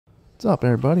What's up,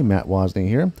 everybody? Matt Wozni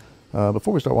here.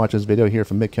 Before we start watching this video here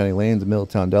from Mid-County Lanes in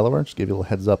Middletown, Delaware, just give you a little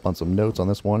heads up on some notes on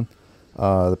this one.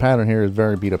 The pattern here is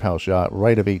very beat up house shot.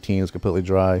 Right of 18 is completely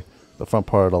dry. The front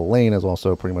part of the lane is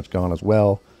also pretty much gone as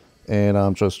well. And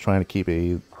I'm just trying to keep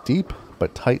a deep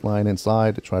but tight line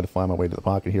inside to try to find my way to the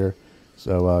pocket here.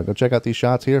 So go check out these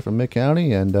shots here from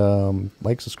Mid-County and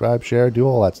like, subscribe, share, do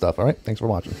all that stuff. All right, thanks for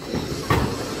watching.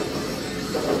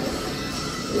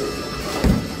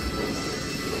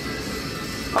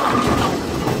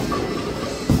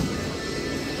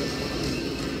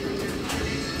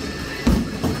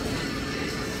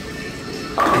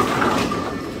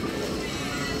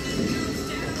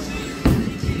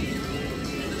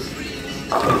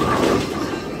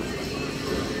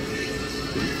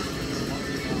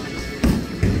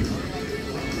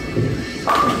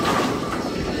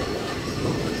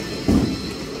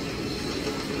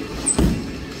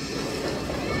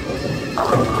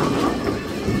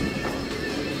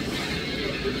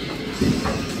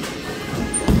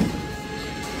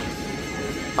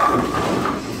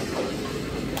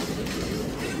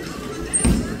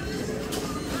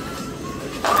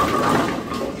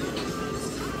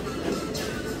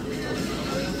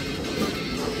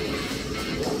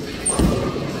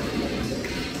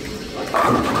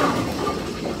 You